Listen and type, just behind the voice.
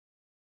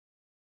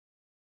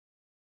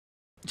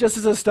just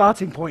as a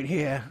starting point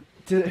here,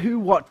 who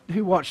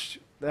watched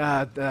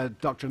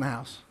Doctor in the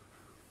House?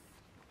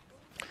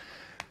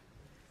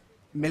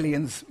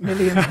 Millions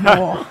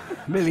more,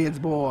 millions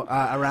more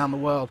around the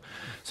world.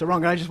 So,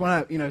 Rangan, I just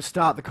want to,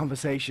 start the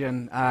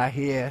conversation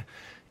here.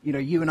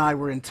 You and I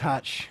were in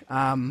touch.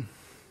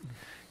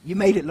 You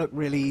made it look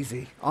really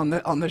easy on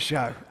the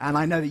show, and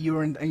I know that you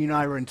and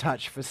I were in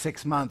touch for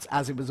 6 months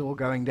as it was all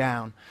going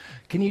down.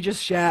 Can you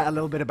just share a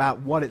little bit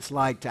about what it's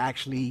like to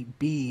actually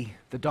be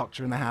the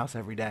doctor in the house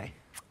every day?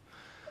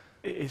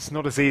 It's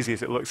not as easy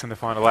as it looks in the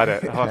final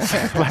edit.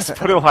 Let's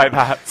put it like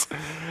that.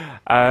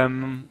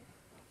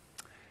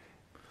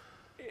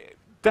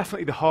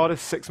 Definitely the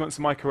hardest 6 months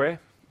of my career,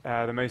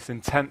 the most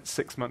intense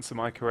 6 months of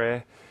my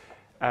career,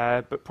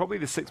 but probably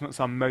the 6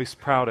 months I'm most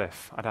proud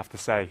of, I'd have to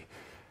say.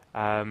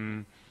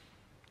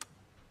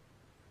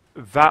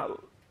 That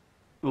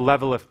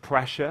level of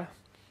pressure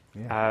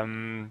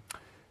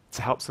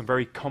to help some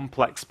very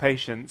complex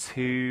patients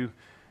who,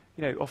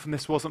 often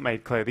this wasn't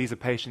made clear. These are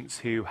patients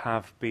who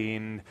have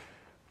been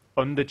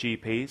under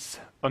GPs,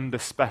 under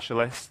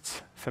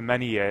specialists for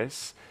many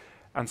years,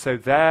 and so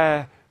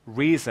their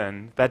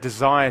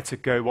desire to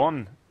go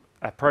on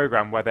a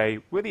program where they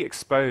really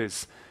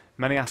expose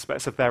many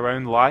aspects of their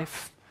own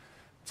life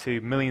to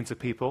millions of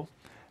people.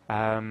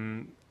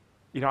 I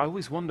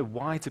always wonder,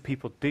 why do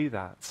people do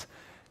that?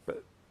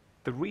 But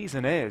the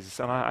reason is,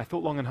 and I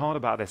thought long and hard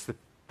about this, that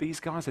these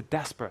guys are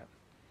desperate.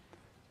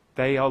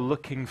 They are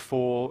looking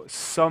for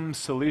some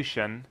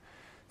solution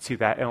to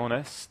their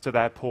illness, to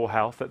their poor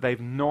health, that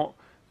they've not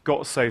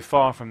got so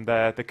far from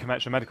the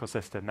conventional medical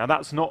system. Now,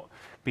 that's not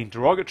been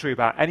derogatory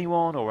about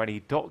anyone or any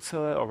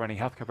doctor or any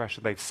healthcare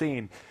professional they've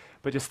seen,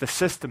 but just the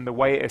system, the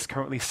way it is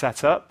currently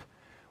set up,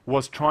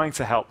 was trying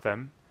to help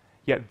them,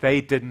 yet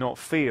they did not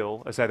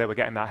feel as though they were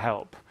getting that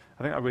help.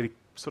 I think that really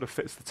sort of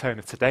fits the tone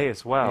of today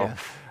as well.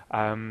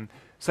 Yeah.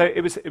 So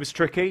it was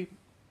tricky.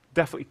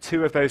 Definitely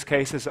two of those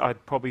cases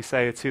I'd probably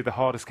say are two of the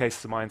hardest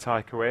cases of my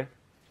entire career.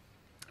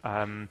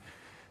 To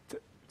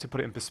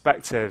put it in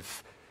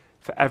perspective,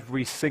 for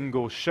every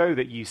single show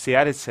that you see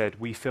edited,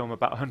 we film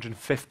about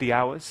 150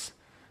 hours,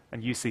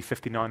 and you see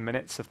 59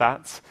 minutes of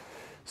that.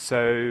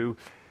 So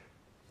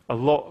a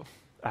lot,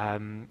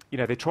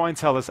 they try and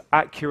tell as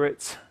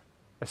accurate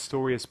a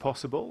story as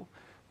possible,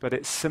 but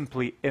it's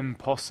simply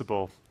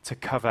impossible to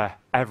cover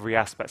every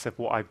aspect of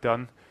what I've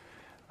done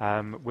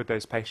with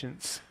those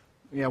patients.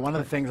 Yeah, one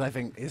of the things I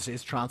think is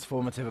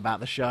transformative about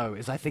the show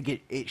is I think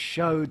it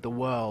showed the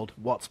world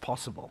what's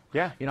possible.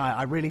 Yeah.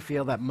 I really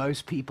feel that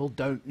most people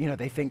don't,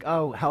 they think,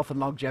 oh, health and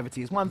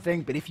longevity is one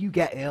thing, but if you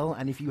get ill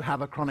and if you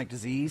have a chronic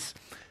disease,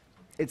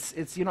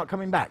 it's you're not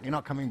coming back. You're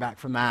not coming back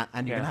from that,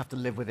 and you're going to have to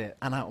live with it.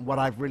 And what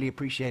I've really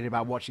appreciated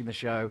about watching the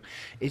show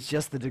is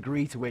just the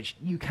degree to which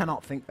you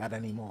cannot think that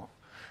anymore.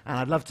 And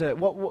I'd love to,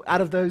 what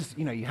out of those,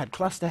 you had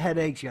cluster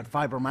headaches, you had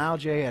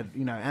fibromyalgia,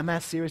 you had,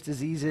 MS, serious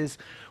diseases.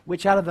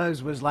 Which out of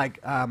those was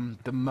like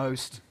the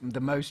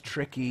most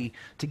tricky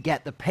to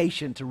get the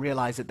patient to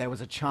realize that there was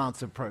a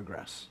chance of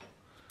progress?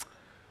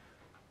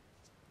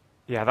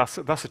 Yeah, that's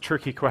a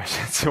tricky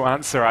question to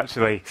answer,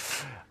 actually.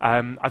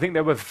 I think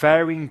there were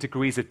varying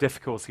degrees of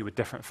difficulty with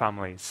different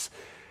families.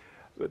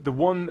 The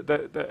one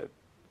that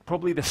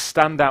probably the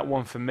standout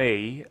one for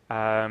me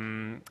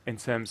in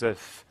terms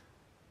of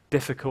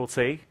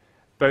difficulty,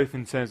 both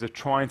in terms of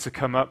trying to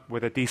come up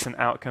with a decent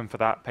outcome for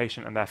that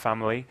patient and their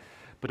family,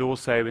 but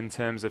also in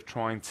terms of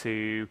trying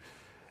to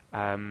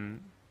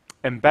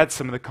embed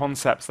some of the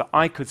concepts that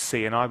I could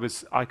see, and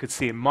I could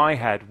see in my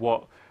head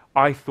what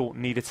I thought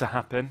needed to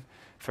happen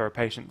for a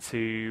patient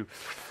to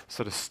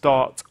sort of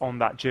start on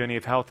that journey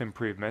of health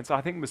improvement. I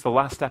think it was the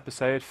last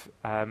episode.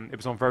 It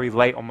was on very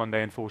late on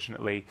Monday,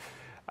 unfortunately,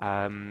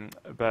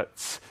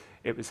 but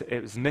it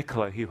was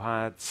Nicola who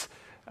had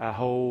a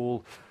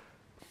whole,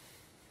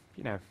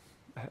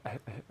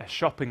 a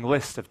shopping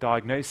list of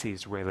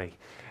diagnoses, really.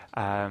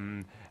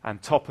 And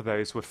top of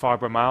those were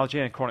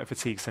fibromyalgia and chronic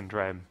fatigue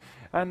syndrome.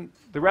 And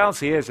the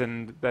reality is,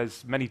 and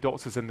there's many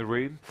doctors in the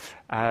room,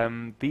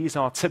 these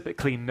are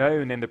typically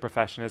known in the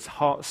profession as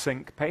heart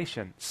sink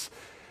patients,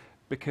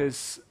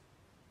 because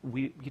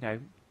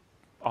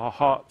our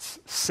hearts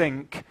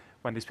sink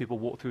when these people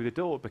walk through the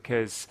door,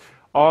 because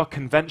our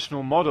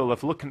conventional model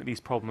of looking at these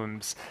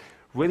problems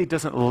really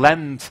doesn't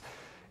lend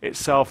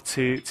itself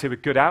to a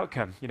good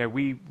outcome.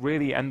 We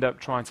really end up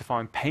trying to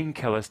find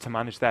painkillers to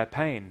manage their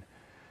pain.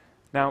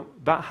 Now,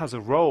 that has a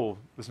role,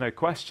 there's no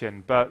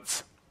question,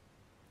 but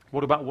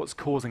what about what's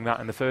causing that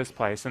in the first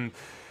place? And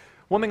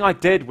one thing I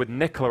did with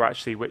Nicola,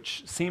 actually,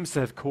 which seems to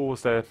have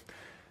caused a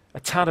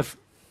tad of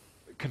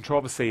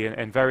controversy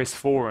in various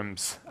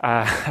forums,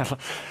 that's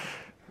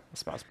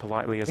about as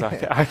politely as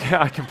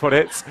I can put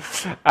it,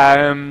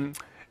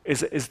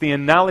 is the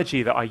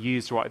analogy that I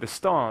used right at the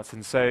start.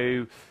 And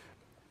so,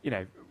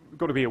 we've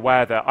got to be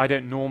aware that I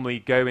don't normally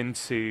go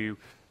into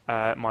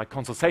my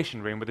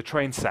consultation room with a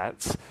train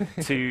set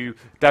to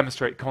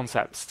demonstrate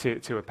concepts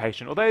to a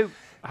patient. Although,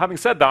 having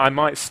said that, I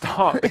might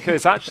start,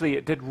 because actually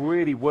it did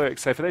really work.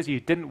 So for those of you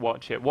who didn't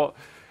watch it,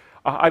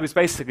 I was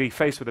basically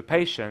faced with a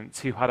patient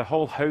who had a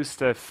whole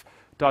host of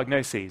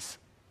diagnoses,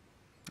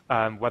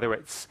 whether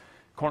it's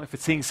chronic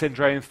fatigue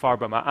syndrome,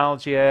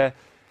 fibromyalgia,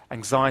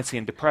 anxiety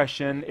and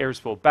depression,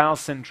 irritable bowel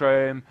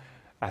syndrome,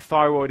 a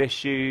thyroid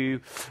issue,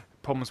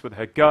 problems with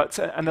her gut,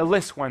 and the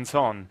list went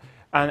on.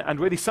 And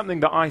really something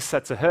that I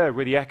said to her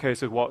really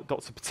echoes with what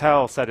Dr.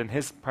 Patel said in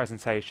his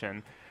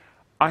presentation.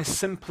 I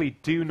simply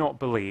do not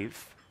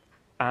believe,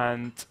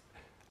 and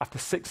after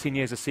 16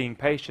 years of seeing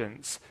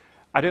patients,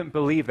 I don't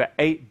believe that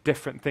 8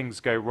 different things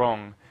go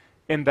wrong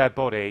in their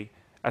body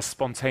as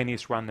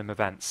spontaneous random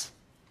events.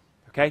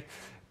 Okay?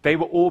 They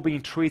were all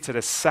being treated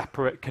as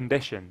separate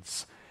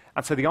conditions.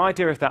 And so the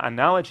idea of that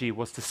analogy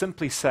was to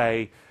simply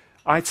say,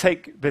 I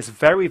take this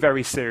very,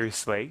 very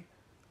seriously,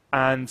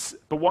 but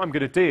what I'm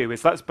going to do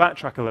is let's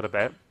backtrack a little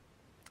bit.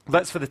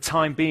 Let's, for the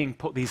time being,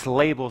 put these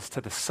labels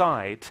to the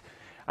side,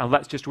 and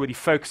let's just really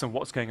focus on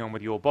what's going on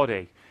with your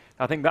body.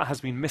 I think that has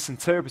been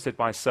misinterpreted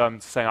by some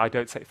to say I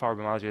don't take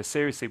fibromyalgia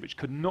seriously, which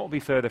could not be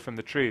further from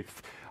the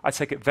truth. I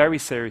take it very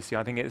seriously.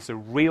 I think it's a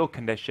real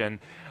condition.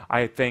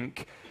 I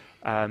think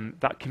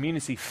that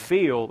community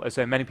feel as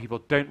though many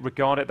people don't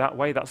regard it that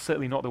way. That's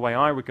certainly not the way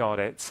I regard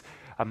it.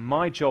 And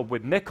my job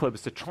with Nicola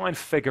was to try and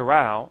figure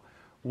out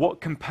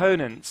what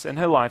components in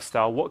her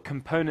lifestyle, what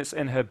components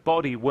in her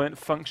body weren't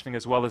functioning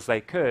as well as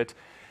they could.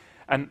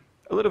 And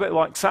a little bit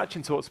like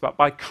Sachin talks about,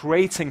 by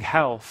creating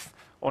health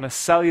on a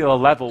cellular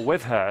level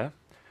with her,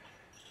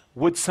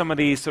 would some of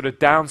these sort of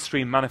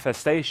downstream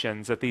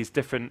manifestations of these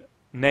different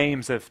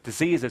names of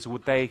diseases,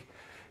 would they,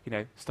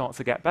 start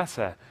to get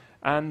better?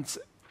 And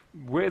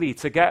really,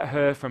 to get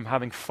her from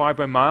having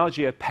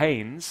fibromyalgia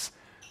pains,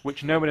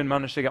 which no one had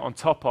managed to get on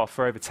top of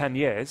for over 10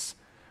 years,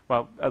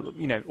 well,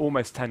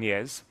 almost 10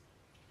 years,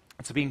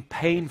 to being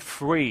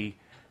pain-free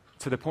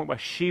to the point where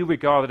she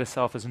regarded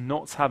herself as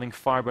not having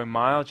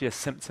fibromyalgia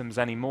symptoms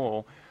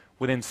anymore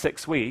within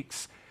 6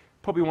 weeks,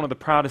 probably one of the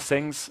proudest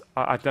things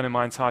I've done in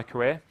my entire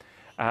career.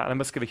 And I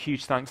must give a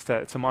huge thanks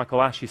to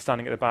Michael Ash, who's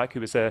standing at the back, who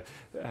was a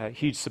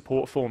huge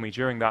support for me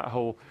during that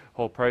whole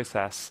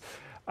process.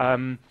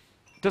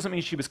 Doesn't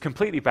mean she was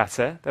completely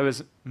better. There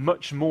was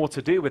much more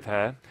to do with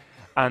her.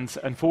 And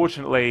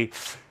unfortunately,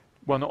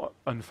 well, not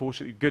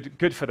unfortunately,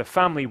 good for the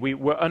family, we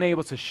were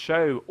unable to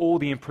show all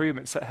the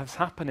improvements that have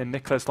happened in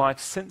Nicola's life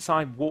since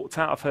I walked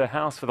out of her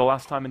house for the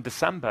last time in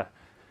December.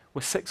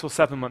 We're 6 or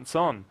 7 months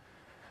on.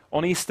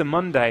 On Easter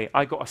Monday,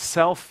 I got a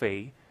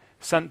selfie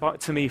sent back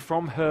to me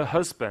from her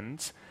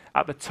husband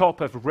at the top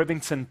of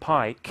Rivington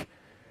Pike.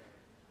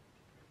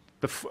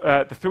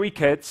 The 3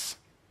 kids,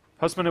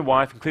 husband and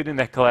wife, including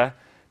Nicola,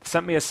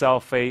 sent me a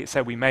selfie,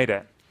 said we made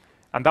it.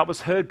 And that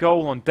was her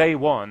goal on day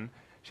 1.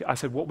 I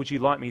said, what would you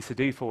like me to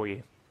do for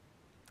you?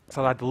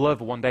 So I'd love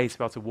one day to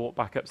be able to walk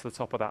back up to the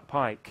top of that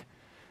pike.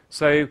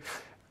 So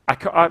I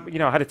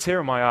had a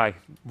tear in my eye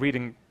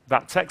reading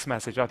that text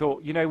message. I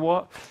thought, you know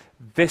what?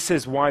 This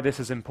is why this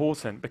is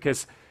important,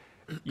 because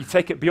you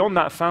take it beyond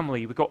that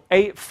family. We've got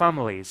 8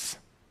 families.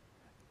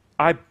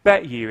 I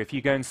bet you if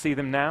you go and see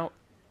them now,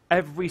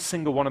 every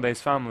single one of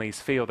those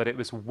families feel that it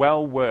was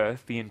well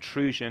worth the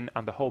intrusion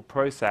and the whole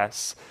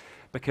process,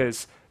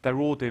 because they're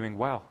all doing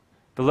well.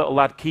 The little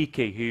lad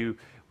Kiki, who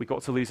we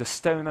got to lose 1.5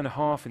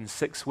 stones in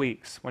 6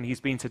 weeks when he's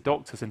been to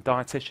doctors and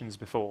dietitians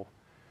before,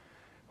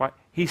 right?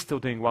 He's still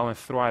doing well and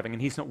thriving,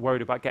 and he's not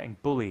worried about getting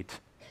bullied.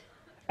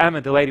 Emma,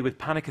 the lady with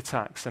panic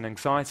attacks and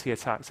anxiety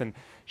attacks, and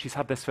she's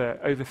had this for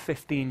over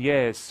 15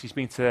 years. She's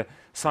been to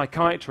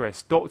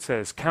psychiatrists,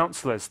 doctors,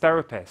 counselors,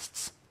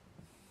 therapists.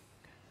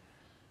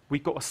 We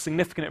got a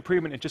significant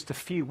improvement in just a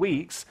few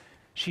weeks.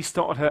 She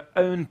started her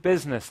own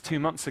business 2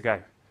 months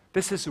ago.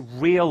 This is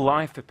real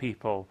life for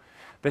people.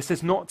 This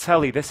is not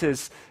telly. This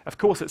is, of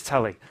course it's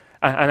telly.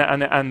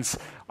 And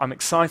I'm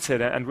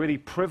excited and really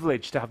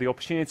privileged to have the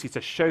opportunity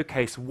to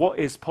showcase what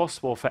is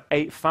possible for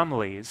 8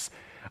 families.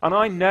 And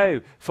I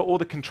know for all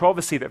the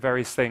controversy that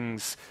various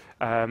things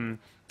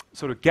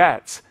sort of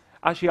get,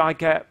 actually I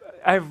get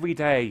every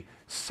day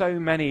so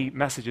many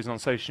messages on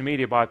social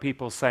media by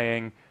people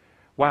saying,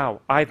 wow,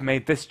 I've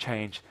made this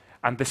change,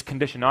 and this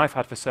condition I've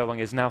had for so long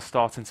is now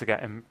starting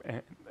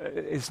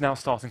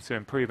to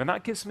improve. And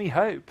that gives me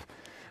hope.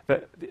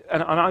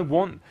 And I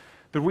want,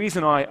 the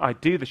reason I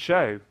do the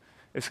show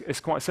is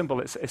quite simple.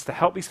 It's to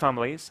help these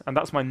families, and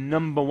that's my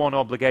number 1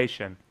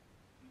 obligation,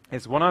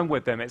 is when I'm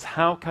with them, it's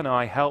how can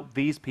I help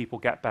these people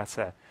get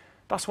better?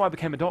 That's why I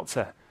became a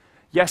doctor.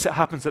 Yes, it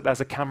happens that there's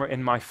a camera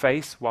in my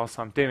face whilst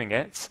I'm doing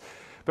it,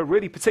 but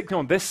really, particularly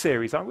on this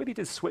series, I really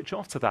did switch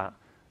off to that.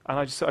 And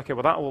I just thought, okay,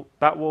 well,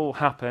 that will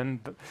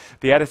happen.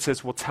 The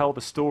editors will tell the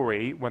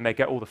story when they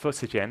get all the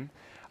footage in.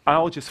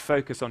 I'll just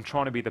focus on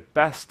trying to be the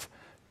best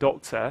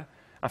doctor.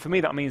 And for me,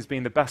 that means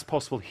being the best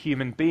possible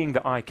human being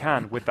that I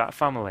can with that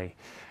family.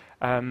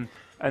 And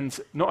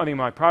not only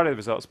am I proud of the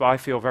results, but I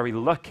feel very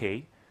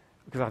lucky,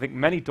 because I think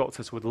many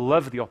doctors would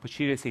love the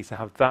opportunity to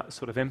have that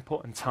sort of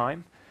input and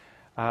time.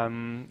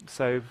 I'm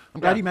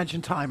glad you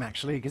mentioned time,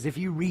 actually, because if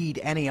you read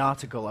any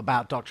article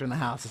about Doctor in the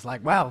House, it's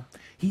like, well,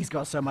 he's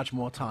got so much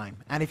more time.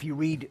 And if you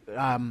read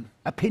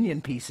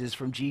opinion pieces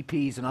from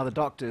GPs and other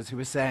doctors who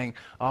are saying,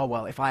 oh,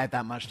 well, if I had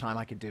that much time,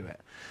 I could do it.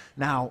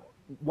 Now,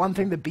 one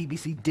thing the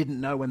BBC didn't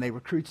know when they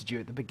recruited you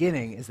at the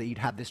beginning is that you'd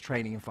had this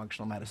training in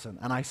functional medicine.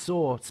 And I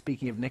saw,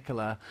 speaking of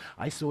Nicola,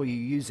 I saw you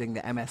using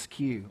the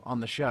MSQ on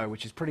the show,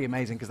 which is pretty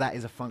amazing because that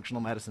is a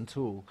functional medicine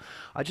tool.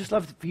 I'd just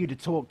love for you to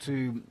talk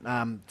to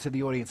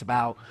the audience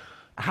about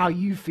how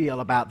you feel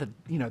about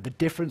the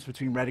difference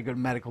between regular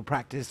medical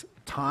practice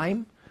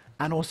time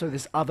and also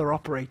this other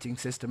operating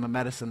system of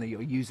medicine that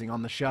you're using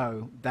on the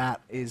show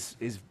that is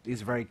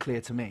very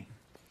clear to me.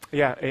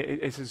 Yeah,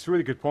 it's a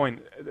really good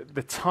point.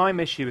 The time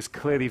issue is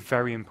clearly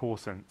very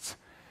important,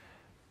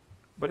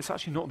 but it's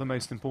actually not the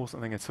most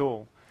important thing at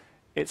all.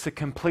 It's a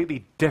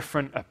completely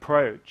different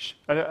approach,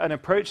 an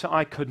approach that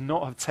I could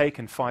not have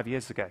taken 5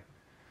 years ago.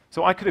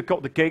 So I could have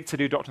got the gig to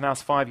do Dr.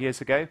 Naus 5 years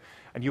ago,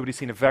 and you would have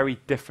seen a very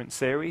different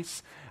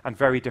series and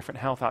very different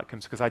health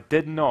outcomes, because I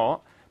did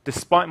not,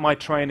 despite my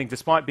training,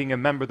 despite being a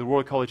member of the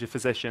Royal College of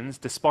Physicians,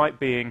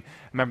 despite being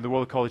a member of the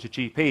Royal College of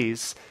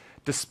GPs,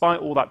 despite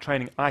all that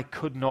training, I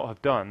could not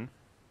have done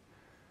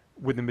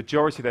with the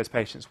majority of those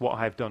patients what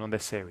I have done on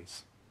this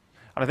series.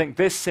 And I think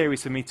this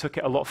series for me took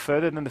it a lot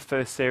further than the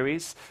first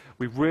series.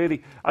 I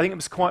think it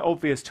was quite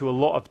obvious to a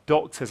lot of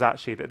doctors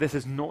actually that this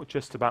is not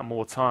just about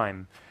more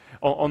time.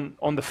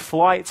 On the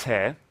flight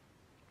here,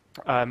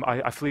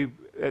 I flew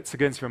to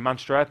Guernsey from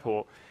Manchester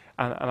Airport,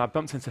 and I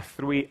bumped into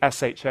 3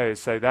 SHOs.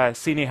 So they're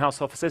senior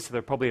house officers, so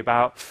they're probably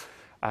about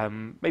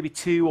maybe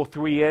 2 or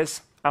 3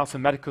 years out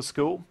of medical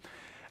school.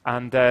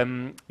 And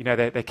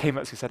they came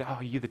up to me and said, "Oh,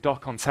 are you the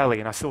doc on telly?"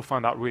 And I still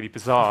find that really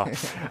bizarre.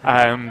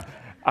 And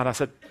I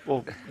said,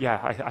 "Well, yeah,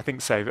 I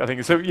think so. I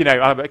think so."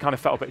 I kind of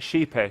felt a bit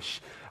sheepish.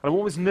 And I'm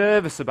always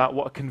nervous about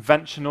what a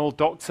conventional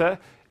doctor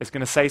is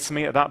going to say to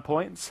me at that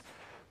point.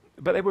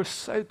 But they were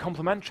so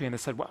complimentary, and they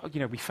said, "Well,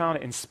 we found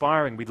it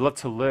inspiring. We'd love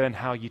to learn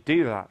how you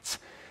do that."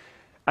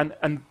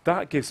 And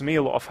that gives me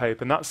a lot of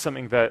hope, and that's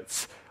something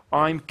that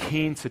I'm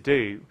keen to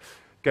do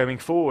going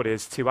forward,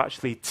 is to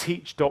actually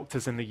teach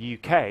doctors in the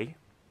UK,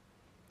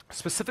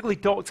 specifically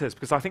doctors,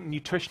 because I think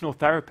nutritional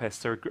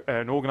therapists are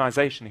an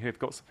organisation who have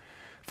got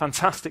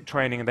fantastic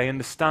training and they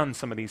understand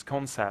some of these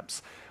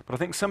concepts. But I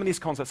think some of these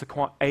concepts are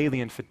quite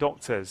alien for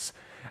doctors.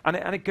 And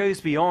it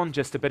goes beyond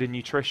just a bit of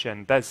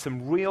nutrition. There's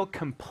some real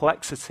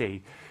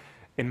complexity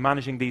in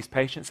managing these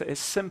patients that is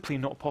simply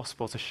not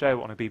possible to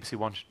show on a BBC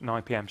One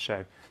 9 PM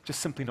show. Just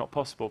simply not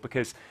possible,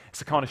 because it's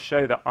the kind of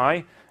show that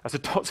I, as a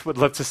doctor, would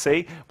love to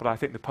see, but I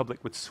think the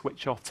public would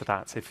switch off to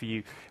that if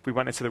we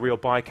went into the real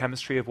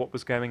biochemistry of what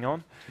was going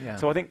on. Yeah.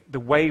 So I think the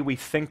way we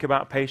think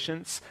about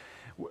patients,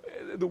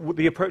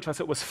 the approach I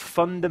took was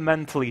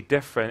fundamentally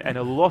different in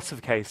a lot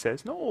of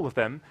cases, not all of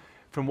them,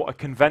 from what a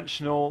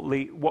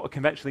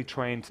conventionally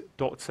trained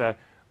doctor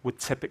would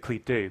typically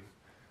do.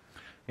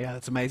 Yeah,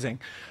 that's amazing.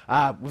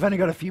 We've only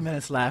got a few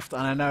minutes left,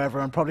 and I know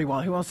everyone probably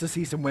who wants to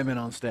see some women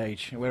on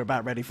stage. We're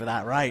about ready for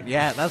that, right?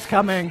 Yeah, that's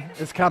coming.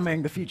 It's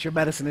coming. The future of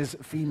medicine is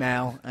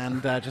female,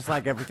 and just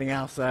like everything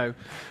else, so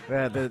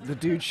the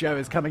dude show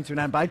is coming to an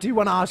end. But I do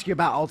want to ask you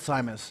about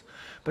Alzheimer's,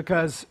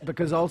 because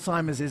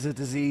Alzheimer's is a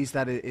disease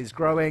that is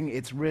growing.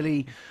 It's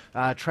really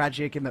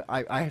tragic, and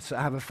I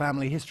have a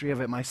family history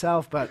of it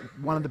myself, but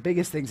one of the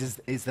biggest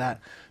things is that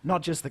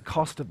not just the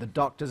cost of the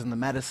doctors and the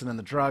medicine and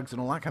the drugs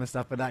and all that kind of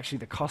stuff, but actually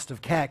the cost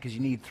of care, because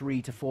you need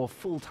 3 to 4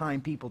 full-time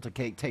people to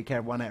take care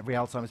of every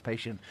Alzheimer's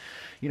patient.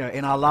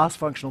 In our last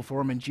functional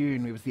forum in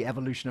June, it was the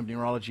evolution of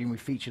neurology, and we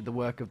featured the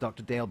work of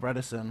Dr. Dale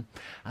Bredesen.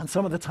 And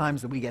some of the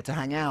times that we get to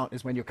hang out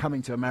is when you're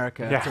coming to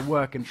America to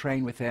work and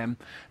train with him.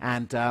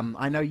 And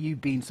I know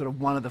you've been sort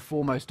of one of the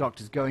foremost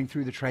doctors going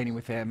through the training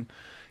with him.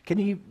 Can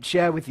you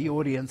share with the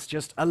audience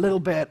just a little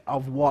bit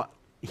of what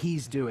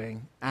he's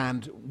doing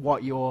and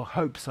what your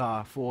hopes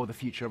are for the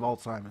future of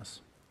Alzheimer's?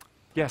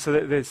 Yeah, so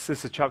there's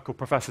a chap called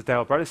Professor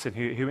Dale Bredesen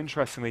who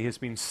interestingly has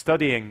been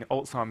studying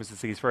Alzheimer's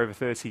disease for over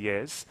 30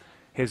 years.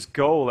 His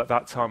goal at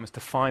that time was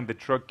to find the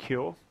drug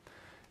cure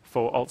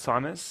for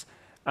Alzheimer's,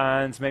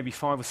 and maybe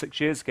 5 or 6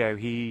 years ago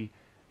he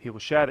will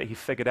share that he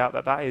figured out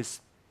that is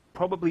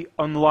probably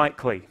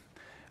unlikely.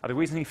 And the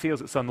reason he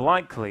feels it's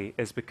unlikely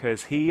is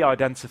because he at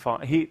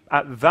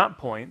that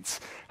point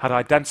had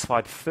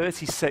identified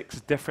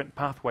 36 different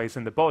pathways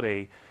in the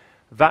body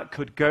that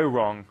could go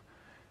wrong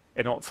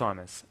in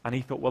Alzheimer's. And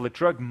he thought, well, the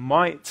drug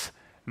might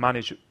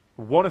manage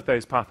one of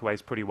those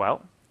pathways pretty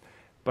well,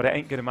 but it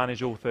ain't going to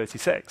manage all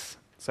 36.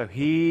 So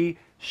he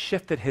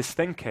shifted his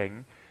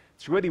thinking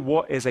to really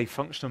what is a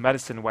functional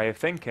medicine way of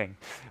thinking,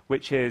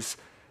 which is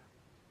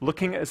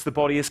looking at as the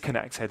body is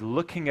connected,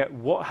 looking at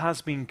what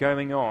has been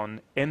going on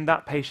in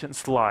that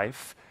patient's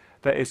life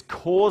that is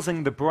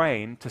causing the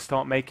brain to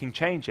start making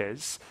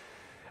changes,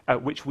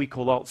 which we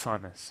call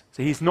Alzheimer's.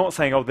 So he's not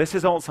saying, oh, this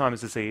is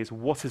Alzheimer's disease,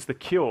 what is the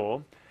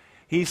cure?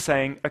 He's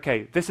saying,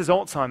 okay, this is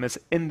Alzheimer's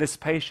in this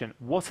patient.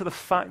 What are the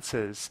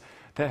factors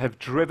that have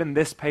driven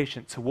this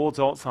patient towards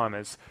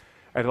Alzheimer's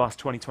over the last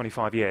 20,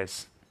 25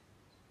 years?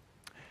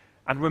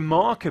 And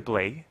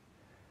remarkably,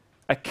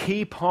 a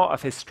key part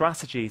of his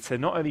strategy to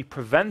not only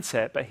prevent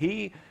it, but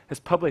he has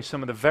published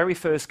some of the very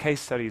first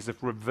case studies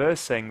of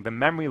reversing the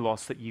memory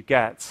loss that you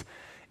get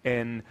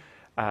in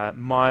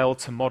mild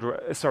to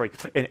moderate,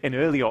 in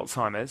early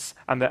Alzheimer's,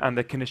 and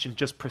the condition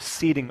just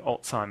preceding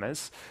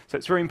Alzheimer's. So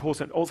it's very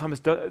important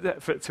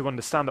to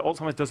understand that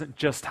Alzheimer's doesn't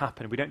just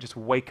happen. We don't just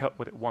wake up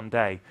with it one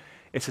day.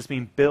 It has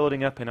been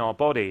building up in our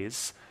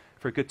bodies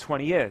for a good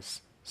 20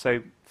 years.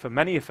 So for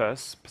many of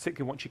us,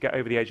 particularly once you get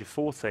over the age of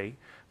 40,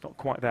 not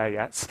quite there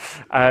yet,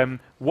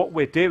 what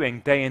we're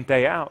doing day in,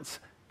 day out,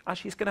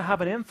 actually is going to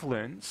have an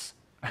influence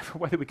over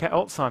whether we get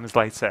Alzheimer's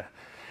later.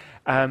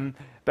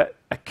 But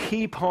a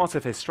key part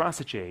of his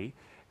strategy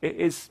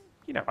is,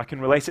 I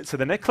can relate it to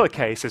the Nicola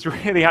case, is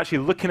really actually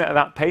looking at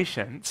that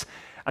patient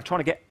and trying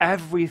to get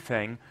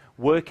everything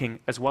working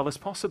as well as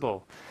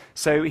possible.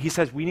 So he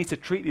says we need to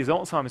treat these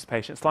Alzheimer's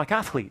patients like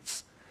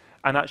athletes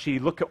and actually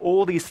look at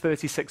all these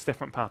 36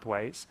 different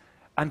pathways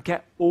and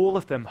get all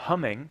of them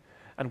humming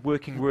and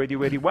working really,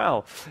 really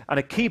well. And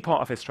a key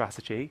part of his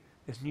strategy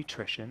is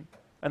nutrition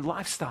and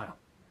lifestyle.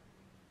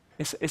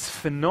 It's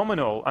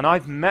phenomenal. And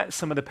I've met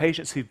some of the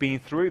patients who've been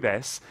through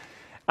this,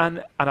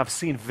 and I've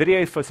seen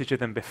video footage of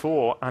them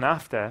before and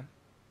after.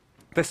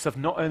 This stuff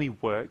not only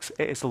works,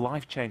 it is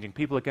life-changing.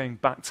 People are going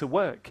back to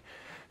work.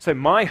 So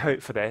my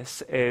hope for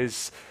this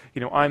is,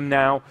 I'm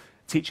now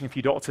teaching a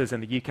few doctors in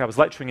the UK. I was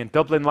lecturing in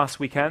Dublin last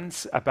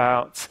weekend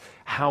about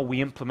how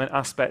we implement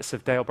aspects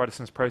of Dale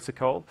Bredesen's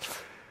protocol.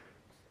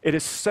 It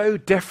is so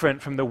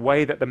different from the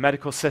way that the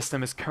medical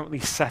system is currently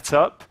set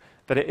up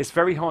that it is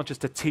very hard just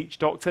to teach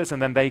doctors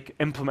and then they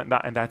implement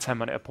that in their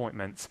 10-minute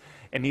appointments.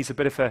 It needs a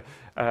bit of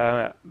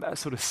a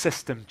sort of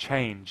system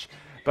change.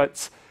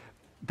 But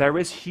there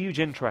is huge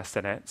interest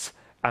in it,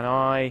 and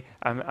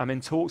I'm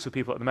in talks with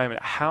people at the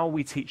moment how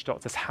we teach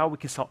doctors, how we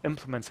can start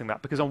implementing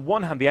that. Because on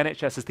one hand, the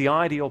NHS is the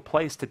ideal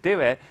place to do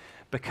it,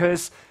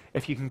 because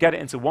if you can get it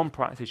into one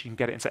practice, you can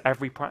get it into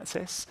every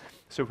practice.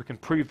 So if we can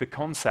prove the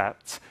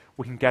concept,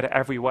 we can get it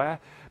everywhere.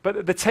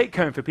 But the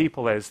take-home for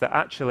people is that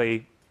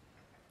actually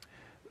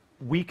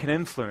we can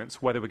influence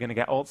whether we're going to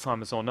get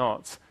Alzheimer's or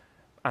not,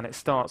 and it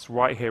starts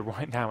right here,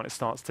 right now, and it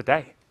starts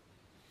today.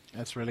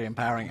 That's really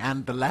empowering.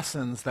 And the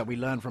lessons that we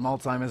learn from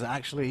Alzheimer's are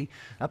actually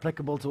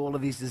applicable to all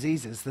of these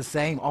diseases. The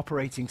same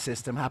operating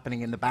system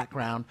happening in the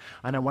background.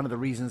 I know one of the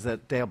reasons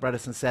that Dale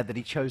Bredesen said that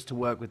he chose to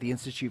work with the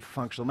Institute for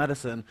Functional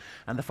Medicine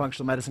and the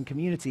functional medicine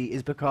community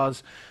is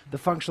because the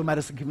functional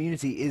medicine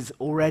community is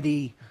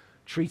already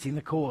treating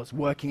the cause,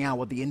 working out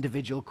what the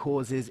individual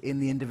cause is in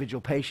the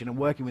individual patient and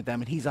working with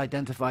them. And he's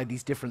identified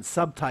these different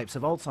subtypes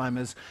of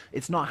Alzheimer's.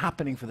 It's not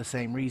happening for the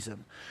same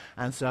reason.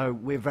 And so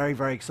we're very,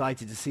 very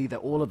excited to see that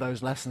all of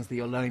those lessons that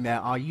you're learning there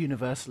are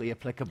universally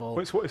applicable.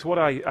 Well, it's what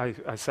I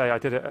say. I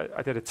did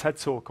a TED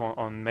talk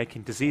on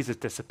making diseases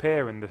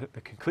disappear, and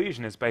the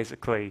conclusion is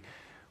basically,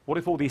 what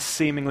if all these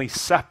seemingly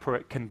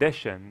separate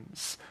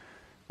conditions,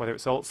 whether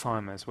it's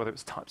Alzheimer's, whether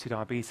it's type 2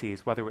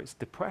 diabetes, whether it's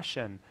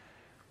depression,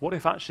 what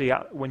if actually,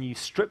 when you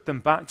strip them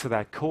back to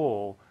their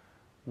core,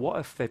 what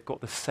if they've got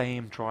the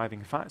same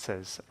driving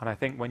factors? And I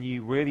think when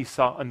you really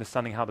start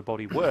understanding how the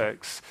body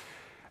works,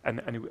 and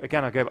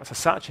again, I go back to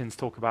Sachin's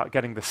talk about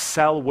getting the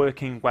cell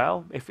working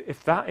well.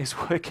 If that is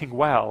working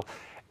well,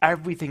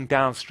 everything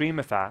downstream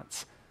of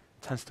that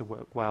tends to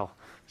work well.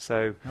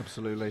 So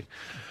absolutely.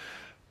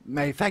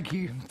 May, thank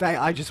you.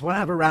 I just want to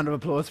have a round of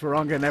applause for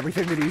Rangan and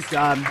everything that he's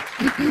done.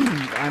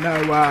 I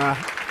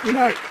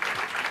know,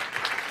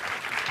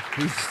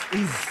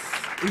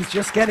 He's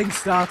just getting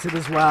started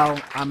as well.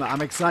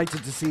 I'm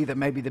excited to see that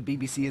maybe the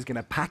BBC is going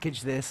to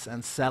package this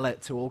and sell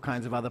it to all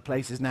kinds of other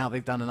places now.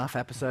 They've done enough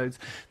episodes.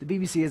 The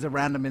BBC is a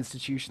random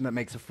institution that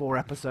makes a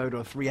 4-episode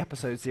or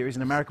 3-episode series.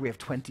 In America, we have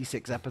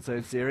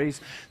 26-episode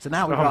series. So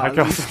now we've got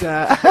at least...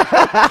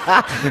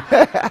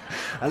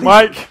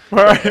 Mike,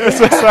 where is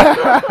this?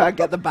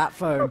 Get the bat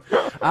phone.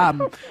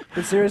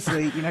 But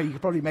seriously, you could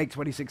probably make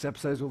 26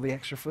 episodes with all the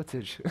extra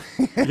footage.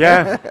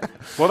 Yeah.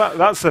 Well,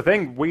 that's the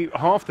thing.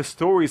 Half the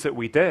stories that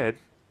we did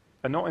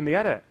are not in the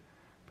edit,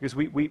 because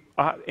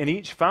in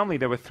each family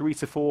there were 3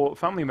 to 4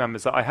 family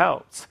members that I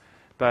helped,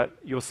 but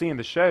you'll see in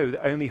the show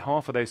that only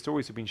half of those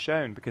stories have been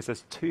shown because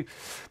it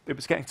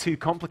was getting too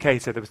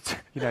complicated. There was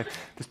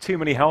there's too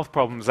many health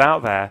problems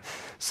out there,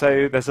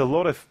 so there's a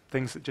lot of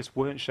things that just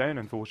weren't shown,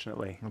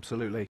 unfortunately.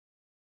 Absolutely.